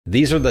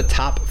These are the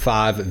top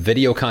 5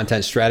 video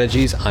content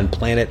strategies on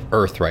planet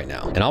Earth right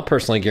now. And I'll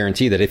personally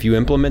guarantee that if you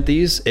implement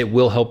these, it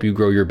will help you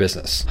grow your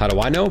business. How do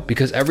I know?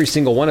 Because every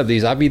single one of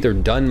these I've either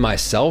done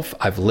myself,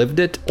 I've lived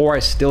it, or I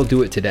still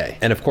do it today.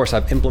 And of course,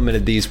 I've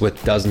implemented these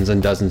with dozens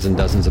and dozens and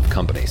dozens of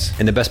companies.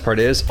 And the best part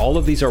is, all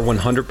of these are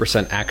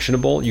 100%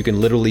 actionable. You can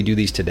literally do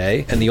these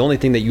today. And the only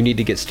thing that you need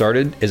to get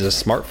started is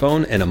a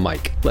smartphone and a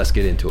mic. Let's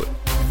get into it.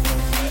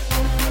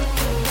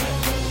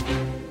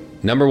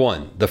 Number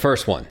 1, the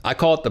first one, I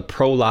call it the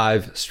Pro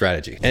Live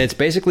strategy. And it's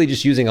basically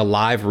just using a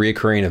live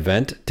recurring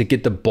event to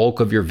get the bulk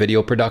of your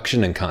video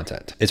production and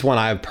content. It's one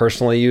I have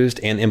personally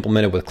used and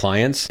implemented with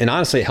clients. And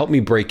honestly, it helped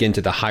me break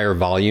into the higher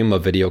volume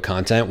of video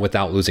content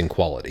without losing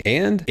quality.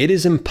 And it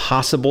is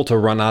impossible to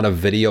run out of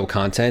video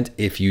content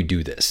if you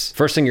do this.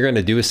 First thing you're going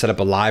to do is set up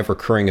a live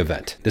recurring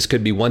event. This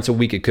could be once a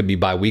week, it could be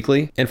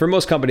bi-weekly. And for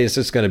most companies,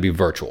 it's going to be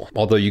virtual,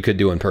 although you could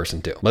do in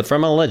person too. But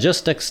from a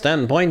logistics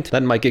standpoint,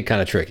 that might get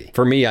kind of tricky.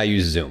 For me, I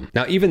use Zoom.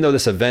 Now, even though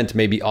this event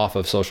may be off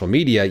of social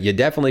media, you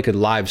definitely could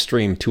live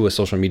stream to a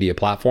social media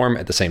platform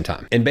at the same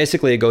time. And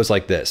basically it goes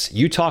like this.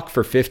 You talk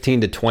for 15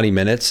 to 20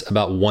 minutes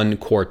about one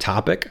core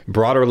topic,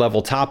 broader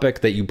level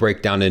topic that you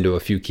break down into a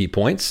few key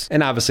points.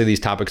 And obviously these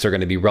topics are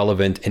going to be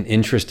relevant and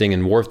interesting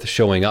and worth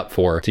showing up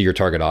for to your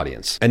target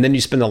audience. And then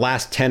you spend the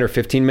last 10 or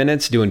 15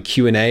 minutes doing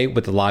Q&A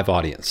with the live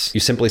audience. You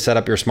simply set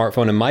up your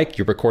smartphone and mic,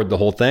 you record the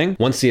whole thing.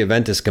 Once the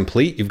event is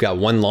complete, you've got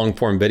one long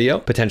form video,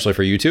 potentially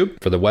for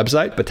YouTube, for the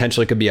website,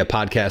 potentially could be a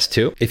podcast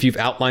too. If you've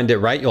outlined it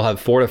right, you'll have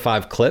 4 to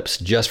 5 clips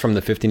just from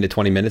the 15 to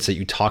 20 minutes that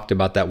you talked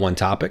about that one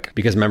topic.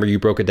 Because remember, you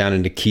broke it down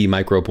into key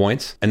micro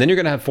points. And then you're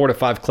going to have 4 to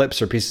 5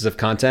 clips or pieces of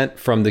content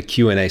from the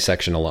Q&A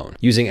section alone.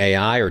 Using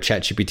AI or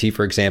ChatGPT,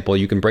 for example,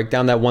 you can break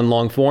down that one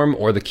long form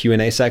or the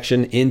Q&A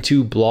section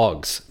into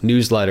blogs,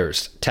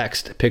 newsletters,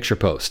 text, picture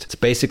post. It's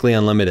basically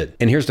unlimited.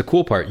 And here's the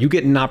cool part. You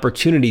get an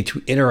opportunity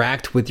to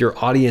interact with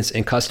your audience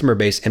and customer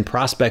base and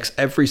prospects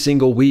every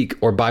single week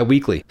or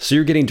bi-weekly. So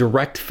you're getting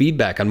direct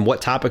feedback on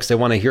what topics they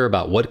want to hear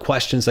about, what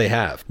questions they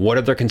have, what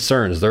are their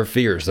concerns, their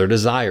fears, their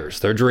desires,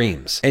 their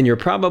dreams. And you're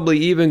probably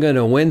even going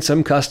to win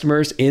some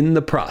customers in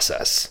the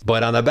process.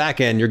 But on the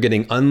back end, you're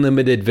getting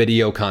unlimited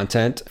video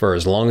content for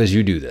as long as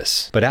you do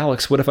this. But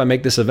Alex, what if I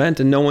make this event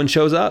and no one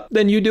shows up?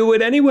 Then you do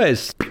it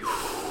anyways.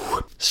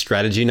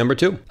 Strategy number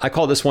 2. I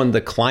call this one the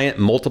client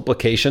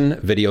multiplication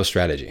video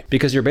strategy,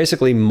 because you're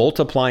basically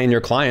multiplying your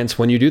clients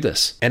when you do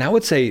this. And I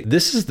would say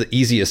this is the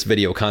easiest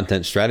video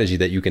content strategy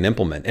that you can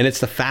implement. And it's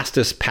the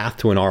fastest path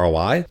to an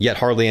ROI, yet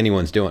hardly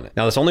anyone's doing it.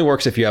 Now, this only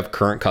works if you have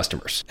current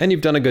customers and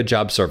you've done a good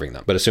job serving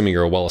them. But assuming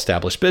you're a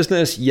well-established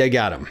business, you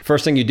got them.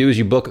 First thing you do is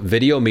you book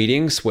video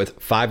meetings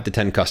with 5 to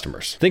 10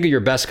 customers. Think of your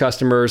best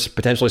customers,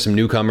 potentially some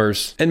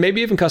newcomers, and maybe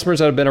even customers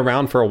that have been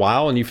around for a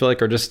while and you feel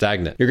like are just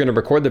stagnant. You're going to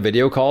record the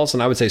video calls,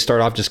 and I would say start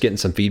off just getting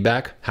some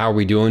feedback. How are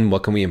we doing?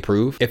 What can we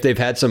improve? If they've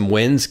had some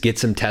wins, get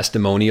some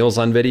testimonials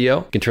on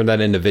video. You can turn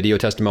that into video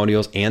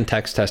testimonials and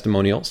text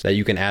testimonials that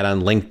you can add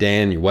on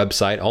LinkedIn, your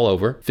website, all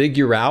over.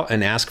 Figure out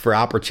and ask for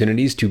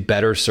opportunities to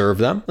better serve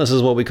them. This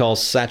is what we call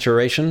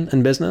saturation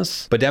in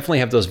business. But definitely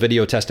have those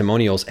video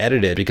testimonials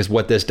edited, because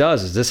what this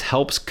does is this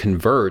helps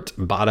convert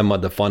bottom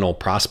of the funnel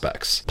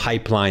prospects,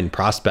 pipeline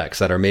prospects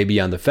that are maybe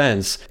on the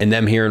fence, and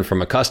them hearing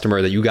from a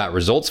customer that you got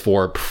results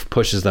for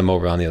pushes them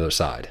over on the other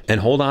side. And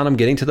hold on, I'm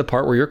getting to the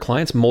part where your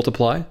clients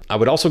multiply. I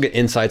would also get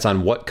insights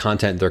on what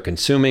content they're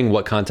consuming,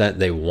 what content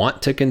they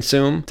want to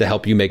consume to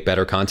help you make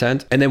better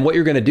content. And then what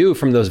you're going to do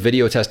from those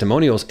video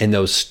testimonials and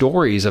those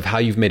stories of how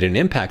you've made an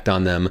impact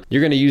on them,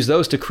 you're going to use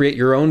those to create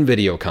your own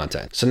video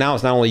content. So now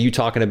it's not only you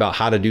talking about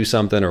how to do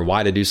something or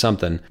why to do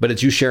something, but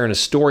it's you sharing a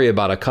story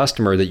about a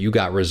customer that you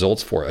got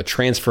results for, a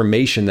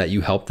transformation that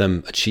you helped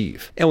them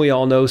achieve. And we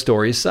all know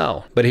stories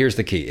sell. But here's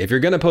the key. If you're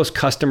going to post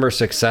customer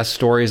success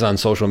stories on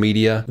social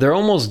media, they're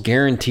almost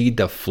guaranteed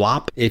to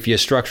flop if you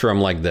structure them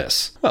like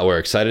this. Well, we're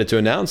excited to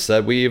announce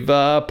that we've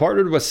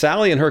partnered with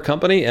Sally and her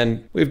company,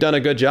 and we've done a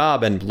good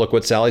job. And look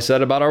what Sally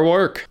said about our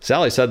work.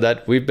 Sally said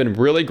that we've been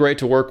really great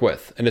to work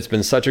with, and it's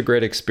been such a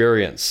great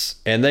experience,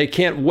 and they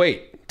can't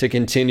wait to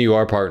continue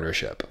our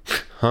partnership.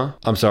 Huh?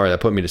 I'm sorry,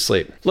 that put me to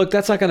sleep. Look,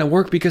 that's not going to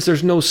work because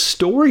there's no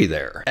story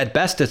there. At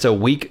best, it's a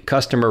weak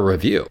customer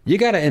review. You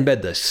got to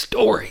embed the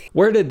story.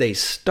 Where did they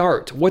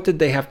start? What did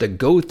they have to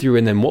go through?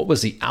 And then what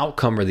was the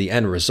outcome or the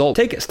end result?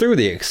 Take us through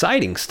the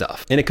exciting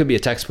stuff. And it could be a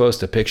text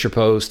post, a picture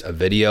post, a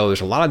video.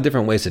 There's a lot of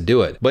different ways to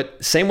do it.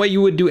 But same way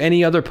you would do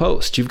any other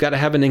post, you've got to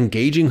have an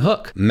engaging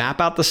hook. Map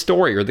out the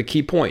story or the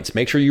key points.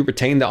 Make sure you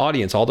retain the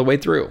audience all the way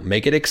through.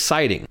 Make it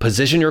exciting.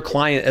 Position your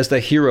client as the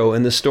hero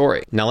in the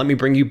story. Now let me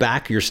bring you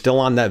back. You're still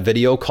on that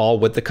video call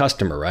with the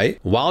customer, right?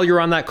 While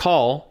you're on that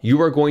call,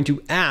 you are going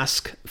to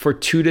ask for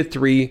 2 to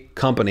 3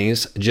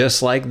 companies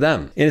just like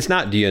them. And it's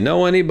not, do you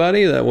know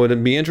anybody that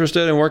would be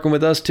interested in working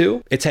with us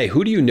too? It's, hey,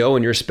 who do you know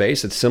in your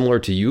space that's similar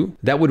to you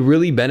that would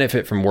really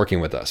benefit from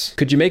working with us?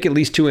 Could you make at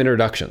least 2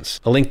 introductions?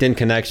 A LinkedIn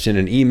connection,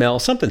 an email,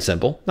 something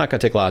simple, not gonna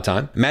take a lot of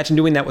time. Imagine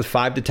doing that with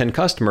 5 to 10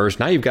 customers.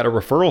 Now you've got a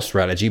referral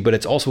strategy, but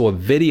it's also a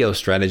video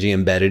strategy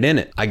embedded in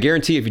it. I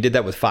guarantee if you did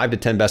that with 5 to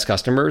 10 best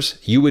customers,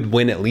 you would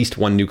win at least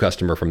 1 new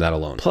customer from that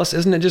alone. Plus,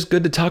 Isn't it just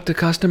good to talk to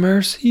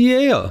customers?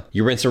 Yeah.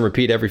 You rinse and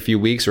repeat every few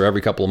weeks or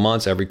every couple of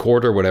months, every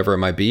quarter, whatever it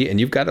might be, and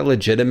you've got a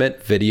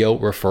legitimate video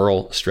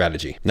referral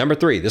strategy. Number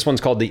 3, this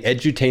one's called the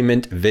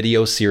Edutainment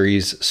Video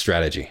Series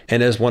Strategy,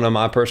 and is one of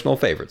my personal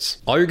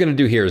favorites. All you're going to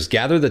do here is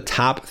gather the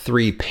top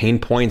 3 pain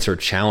points or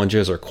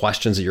challenges or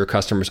questions that your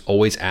customers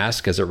always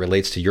ask as it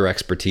relates to your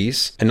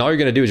expertise. And all you're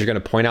going to do is you're going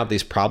to point out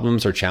these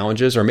problems or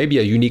challenges, or maybe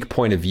a unique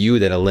point of view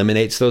that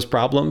eliminates those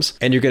problems.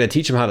 And you're going to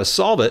teach them how to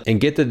solve it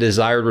and get the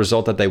desired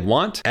result that they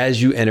want as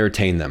you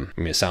entertain them.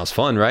 I mean, it sounds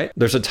fun, right?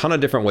 There's a ton of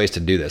different ways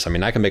to do this. I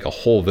mean, I can make a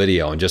whole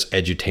video on just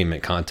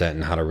edutainment content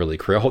and how to really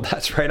create. Oh,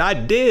 that's right, I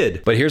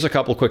did. But here's a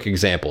couple quick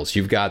examples.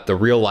 You've got the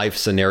real life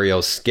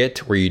scenario skit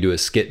where you do a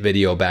skit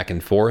video back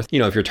and forth. You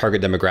know, if your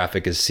target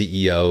demographic is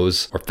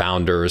CEOs or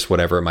founders,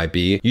 whatever it might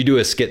be, you do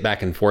a skit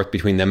back and forth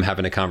between them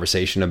having a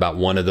conversation about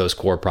one of those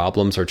core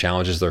problems or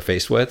challenges they're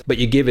faced with, but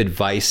you give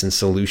advice and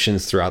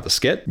solutions throughout the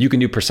skit. You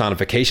can do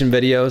personification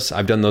videos.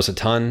 I've done those a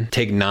ton.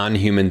 Take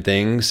non-human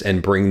things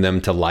and bring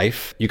them to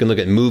life. You can look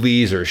at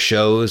movies or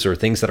shows or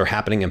things that are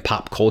happening in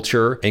pop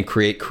culture and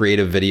create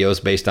creative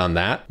videos based on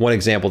that. One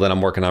example that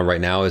I'm working on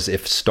right now is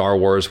if Star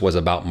Wars was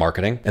about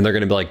marketing, and they're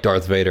going to be like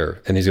Darth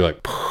Vader, and he's going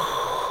to be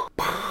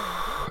like,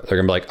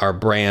 they're going to be like, our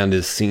brand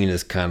is seen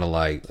as kind of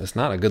like, it's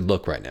not a good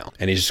look right now.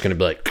 And he's just going to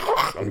be like,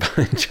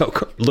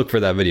 joke. Look for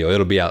that video.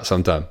 It'll be out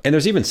sometime. And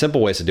there's even simple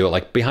ways to do it,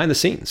 like behind the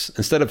scenes.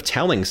 Instead of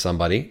telling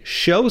somebody,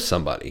 show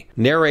somebody.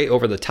 Narrate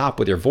over the top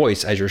with your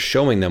voice as you're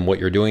showing them what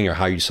you're doing or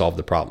how you solve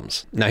the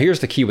problems. Now,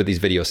 here's the key with these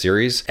video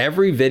series.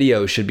 Every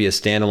video should be a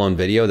standalone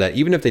video that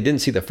even if they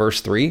didn't see the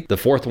first 3, the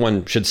 4th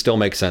one should still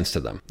make sense to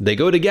them. They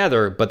go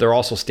together, but they're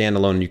also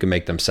standalone and you can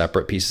make them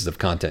separate pieces of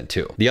content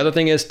too. The other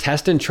thing is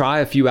test and try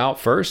a few out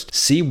first.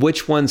 See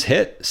which ones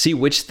hit, see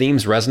which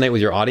themes resonate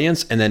with your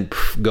audience, and then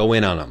go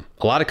in on them.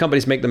 A lot of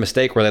companies make the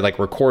mistake where they like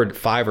record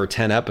 5 or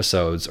 10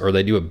 episodes, or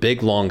they do a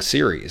big long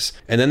series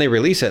and then they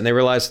release it and they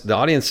realize the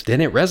audience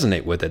didn't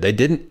resonate with it. They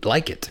didn't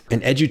like it.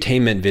 And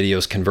edutainment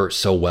videos convert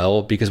so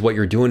well because what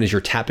you're doing is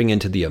you're tapping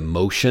into the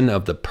emotion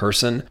of the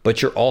person,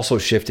 but you're also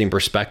shifting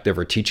perspective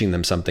or teaching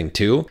them something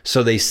too.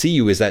 So they see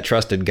you as that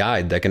trusted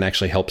guide that can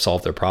actually help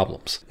solve their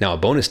problems. Now, a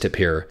bonus tip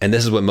here, and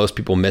this is what most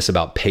people miss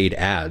about paid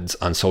ads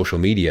on social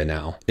media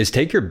now, is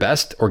take your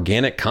best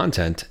organic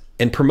content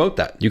and promote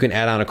that. You can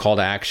add on a call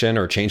to action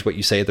or change what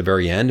you say at the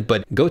very end,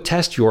 but go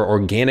test your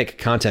organic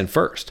content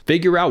first.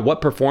 Figure out what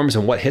performs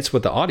and what hits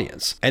with the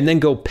audience, and then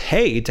go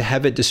pay to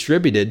have it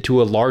distributed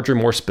to a larger,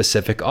 more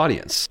specific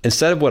audience.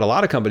 Instead of what a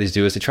lot of companies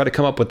do is they try to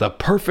come up with the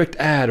perfect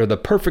ad or the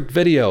perfect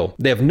video.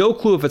 They have no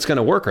clue if it's going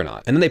to work or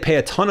not. And then they pay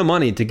a ton of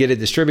money to get it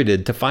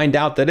distributed to find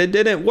out that it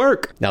didn't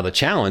work. Now, the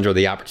challenge or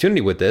the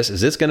opportunity with this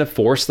is it's going to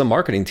force the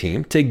marketing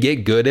team to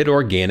get good at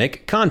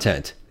organic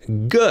content.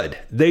 Good.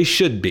 They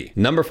should be.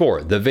 Number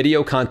 4, the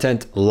video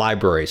content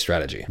library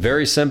strategy.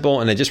 Very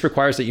simple, and it just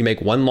requires that you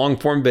make one long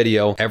form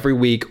video every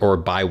week or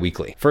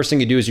bi-weekly. First thing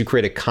you do is you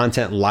create a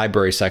content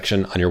library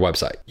section on your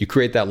website. You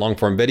create that long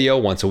form video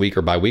once a week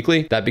or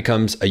bi-weekly. That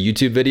becomes a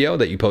YouTube video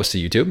that you post to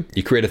YouTube.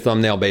 You create a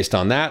thumbnail based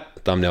on that.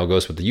 Thumbnail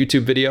goes with the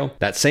YouTube video.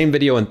 That same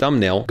video and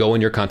thumbnail go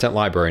in your content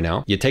library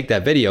now. You take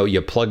that video, you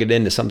plug it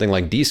into something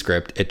like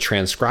Descript, it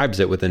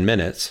transcribes it within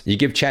minutes. You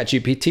give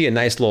ChatGPT a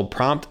nice little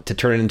prompt to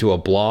turn it into a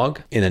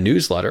blog in a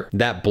newsletter.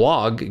 That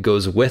blog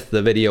goes with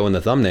the video and the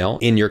thumbnail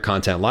in your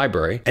content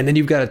library. And then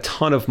you've got a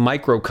ton of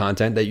micro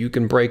content that you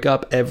can break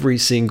up every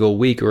single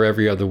week or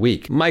every other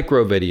week.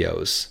 Micro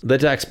videos, the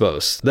text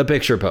post, the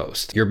picture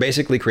post. You're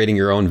basically creating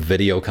your own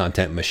video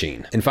content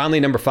machine. And finally,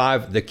 number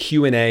 5, the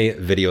Q&A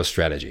video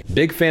strategy.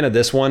 Big fan of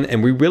this one,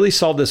 and we really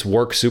saw this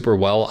work super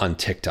well on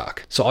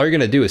TikTok. So all you're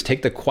going to do is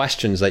take the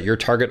questions that your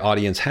target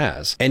audience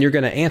has and you're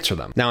going to answer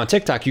them. Now on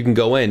TikTok, you can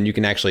go in, you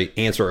can actually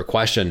answer a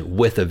question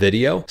with a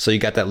video. So you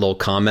got that little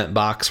comment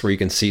box where you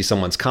can see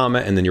someone's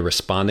comment and then you're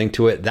responding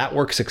to it. That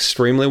works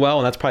extremely well,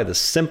 and that's probably the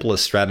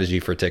simplest strategy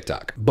for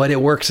TikTok. But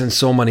it works in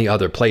so many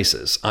other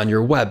places, on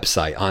your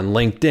website, on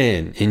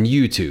LinkedIn, in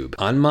YouTube,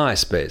 on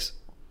MySpace.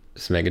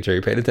 Just making sure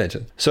you paid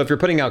attention. So if you're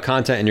putting out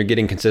content and you're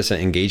getting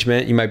consistent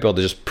engagement, you might be able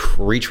to just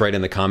reach right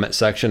in the comment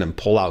section and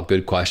pull out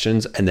good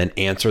questions and then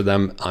answer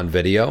them on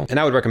video.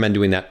 And I would recommend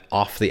doing that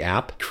off the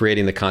app,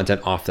 creating the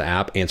content off the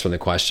app, answering the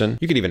question.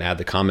 You could even add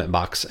the comment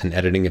box and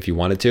editing if you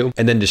wanted to,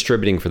 and then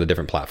distributing for the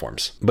different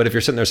platforms. But if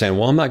you're sitting there saying,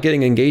 well, I'm not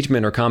getting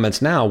engagement or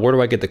comments now, where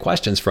do I get the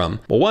questions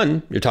from? Well,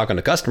 one, you're talking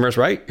to customers,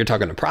 right? You're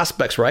talking to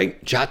prospects,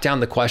 right? Jot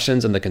down the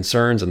questions and the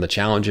concerns and the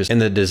challenges and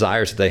the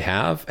desires that they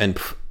have, and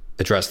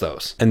address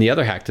those. And the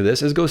other hack to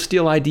this is go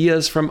steal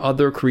ideas from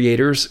other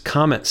creators'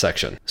 comment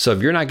section. So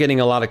if you're not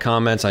getting a lot of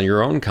comments on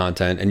your own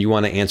content and you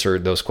want to answer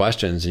those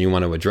questions and you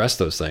want to address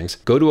those things,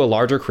 go to a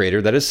larger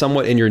creator that is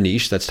somewhat in your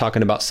niche that's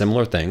talking about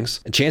similar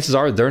things. And chances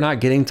are they're not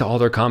getting to all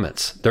their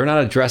comments. They're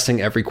not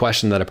addressing every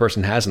question that a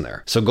person has in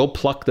there. So go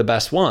pluck the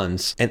best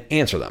ones and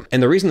answer them.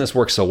 And the reason this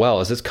works so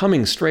well is it's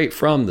coming straight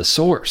from the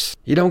source.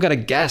 You don't got to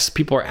guess.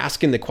 People are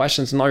asking the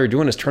questions and all you're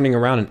doing is turning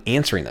around and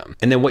answering them.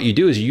 And then what you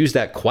do is you use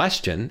that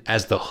question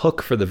as the hook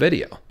hook for the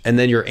video. And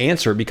then your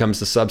answer becomes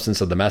the substance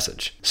of the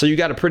message. So you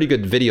got a pretty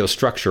good video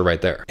structure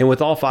right there. And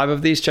with all 5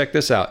 of these, check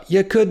this out.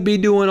 You could be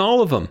doing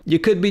all of them. You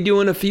could be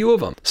doing a few of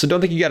them. So don't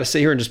think you got to sit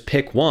here and just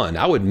pick one.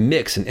 I would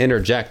mix and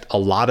interject a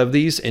lot of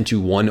these into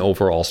one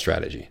overall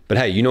strategy. But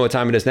hey, you know what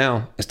time it is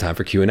now. It's time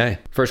for Q&A.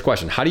 First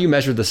question, how do you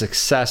measure the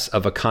success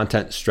of a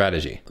content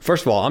strategy?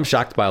 First of all, I'm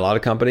shocked by a lot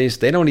of companies.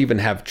 They don't even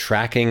have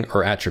tracking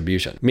or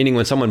attribution, meaning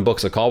when someone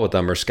books a call with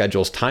them or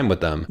schedules time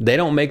with them, they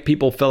don't make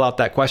people fill out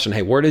that question.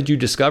 Hey, where did you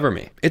discover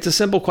me? It's a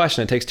simple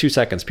question. It takes 2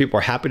 seconds. People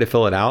are happy to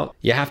fill it out.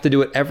 You have to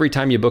do it every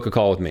time you book a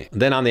call with me.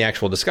 Then on the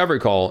actual discovery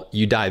call,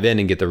 you dive in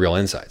and get the real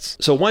insights.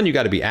 So 1, you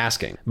got to be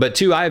asking. But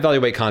 2, I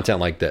evaluate content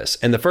like this.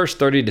 In the first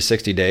 30 to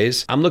 60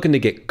 days, I'm looking to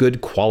get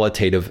good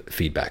qualitative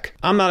feedback.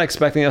 I'm not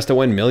expecting us to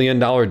win $1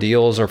 million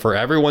deals or for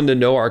everyone to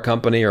know our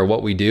company or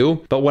what we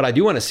do. But what I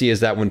do want to see is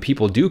that when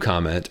people do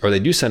comment or they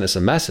do send us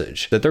a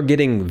message, that they're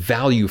getting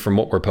value from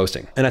what we're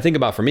posting. And I think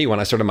about for me, when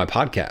I started my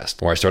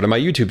podcast or I started my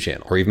YouTube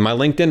channel or even my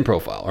LinkedIn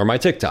profile or my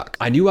TikTok,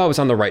 I knew I was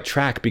on the right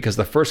track because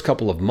the first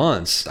couple of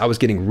months, I was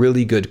getting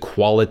really good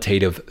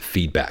qualitative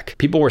feedback.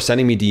 People were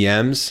sending me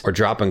DMs or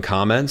dropping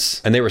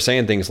comments, and they were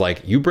saying things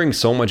like, you bring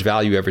so much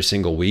value every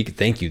single week.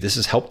 Thank you. This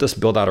has helped us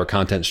build out our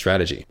content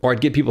strategy. Or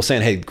I'd get people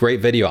saying, hey,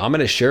 great video. I'm going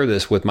to share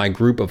this with my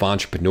group of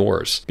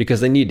entrepreneurs because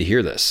they need to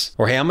hear this.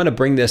 Or, hey, I'm going to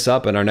bring this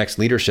up in our next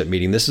leadership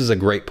meeting. This is a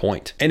great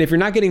point. And if you're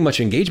not getting much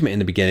engagement in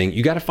the beginning,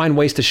 you got to find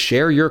ways to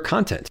share your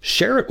content.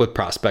 Share it with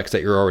prospects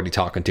that you're already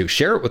talking to.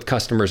 Share it with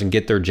customers and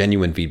get their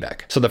genuine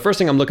feedback. So the first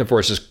thing I'm looking for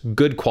is just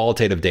good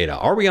qualitative data.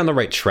 Are we on the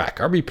right track?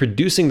 Are we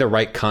producing the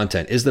right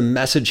content? Is the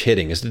message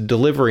hitting? Is the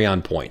delivery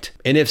on point?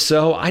 And if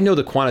so, I know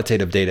the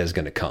quantitative data is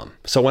going to come.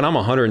 So when I'm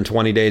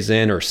 120 days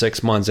in or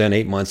 6 months in,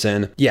 8 months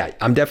in, yeah,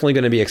 I'm definitely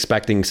going to be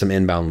expecting some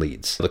inbound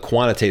leads. The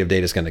quantitative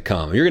data is going to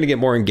come. You're going to get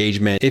more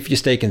engagement if you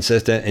stay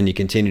consistent and you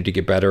continue to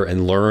get better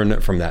and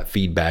learn from that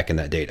feedback and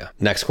that data.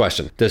 Next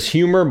question. Does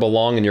humor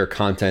belong in your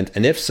content?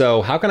 And if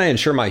so, how can I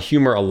ensure my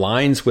humor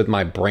aligns with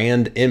my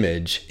brand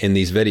image in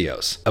these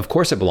videos? Of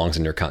course it belongs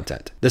in your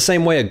content. The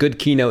same way a good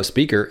keynote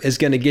speaker is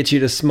going to get you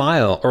to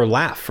smile or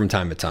laugh from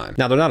time to time.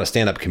 Now, they're not a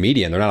stand-up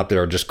comedian. They're not up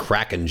there just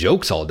cracking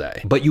jokes all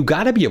day, but you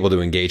got to be able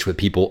to engage with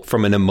people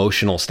from an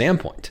emotional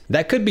standpoint.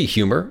 That could be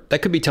humor.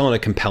 That could be telling a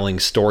compelling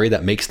story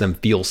that makes them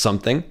feel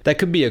something. That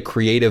could be a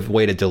creative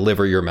way to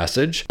deliver your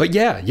message. But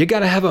yeah, you got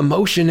to have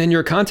emotion in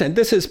your content.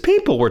 This is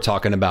people we're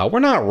talking about. We're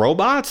not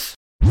robots.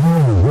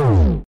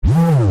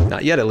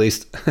 Not yet, at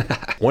least.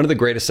 One of the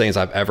greatest sayings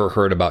I've ever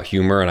heard about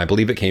humor, and I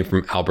believe it came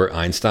from Albert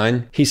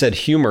Einstein. He said,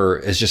 humor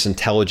is just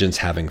intelligence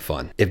having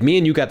fun. If me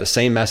and you got the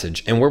same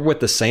message and we're with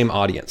the same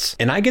audience,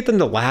 and I get them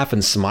to laugh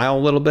and smile a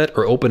little bit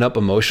or open up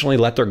emotionally,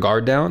 let their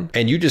guard down,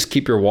 and you just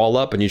keep your wall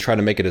up and you try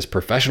to make it as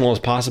professional as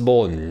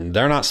possible, and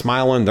they're not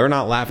smiling, they're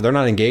not laughing, they're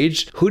not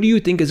engaged, who do you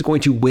think is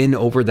going to win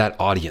over that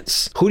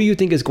audience? Who do you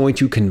think is going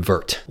to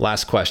convert?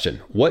 Last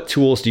question. What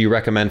tools do you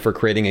recommend for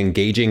creating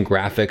engaging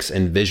graphics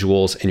and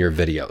visuals in your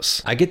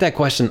videos? I get that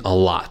question a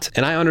lot,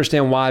 and I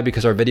understand why,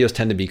 because our videos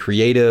tend to be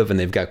creative and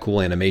they've got cool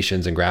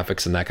animations and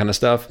graphics and that kind of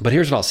stuff. But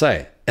here's what I'll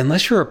say.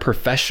 Unless you're a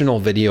professional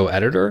video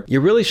editor,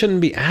 you really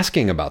shouldn't be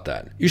asking about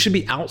that. You should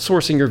be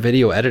outsourcing your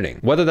video editing,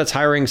 whether that's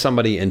hiring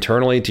somebody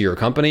internally to your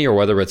company or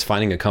whether it's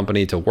finding a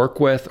company to work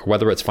with or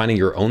whether it's finding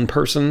your own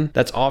person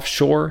that's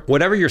offshore.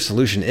 Whatever your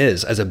solution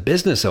is, as a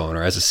business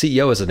owner, as a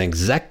CEO, as an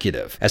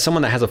executive, as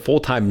someone that has a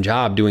full-time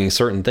job doing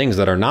certain things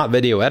that are not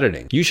video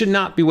editing, you should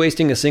not be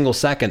wasting a single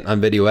second on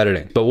video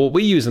editing. But what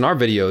we use in our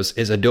videos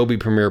is Adobe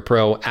Premiere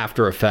Pro,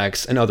 After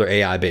Effects, and other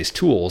AI-based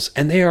tools,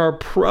 and they are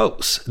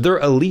pros. They're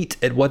elite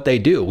at what they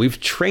do.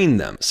 We've trained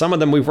them. Some of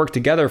them we've worked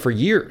together for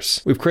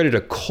years. We've created a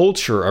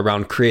culture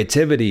around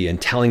creativity and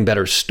telling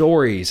better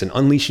stories and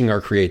unleashing our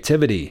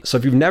creativity. So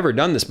if you've never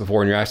done this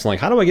before and you're asking like,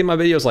 how do I get my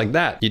videos like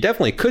that? You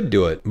definitely could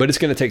do it, but it's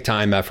going to take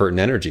time, effort, and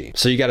energy.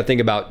 So you got to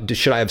think about,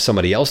 should I have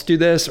somebody else do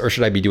this or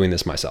should I be doing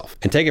this myself?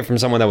 And take it from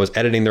someone that was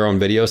editing their own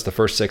videos. The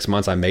first 6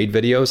 months I made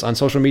videos on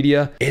social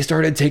media, it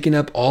started taking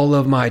up all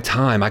of my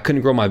time. I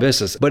couldn't grow my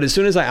business. But as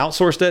soon as I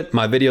outsourced it,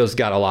 my videos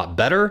got a lot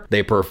better.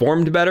 They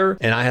performed better,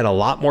 and I had a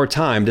lot more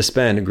time to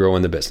spend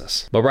growing the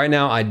business. But right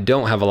now, I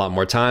don't have a lot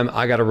more time.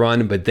 I got to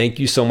run, but thank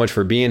you so much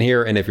for being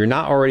here. And if you're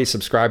not already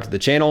subscribed to the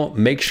channel,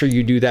 make sure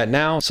you do that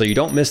now so you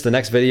don't miss the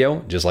next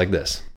video just like this.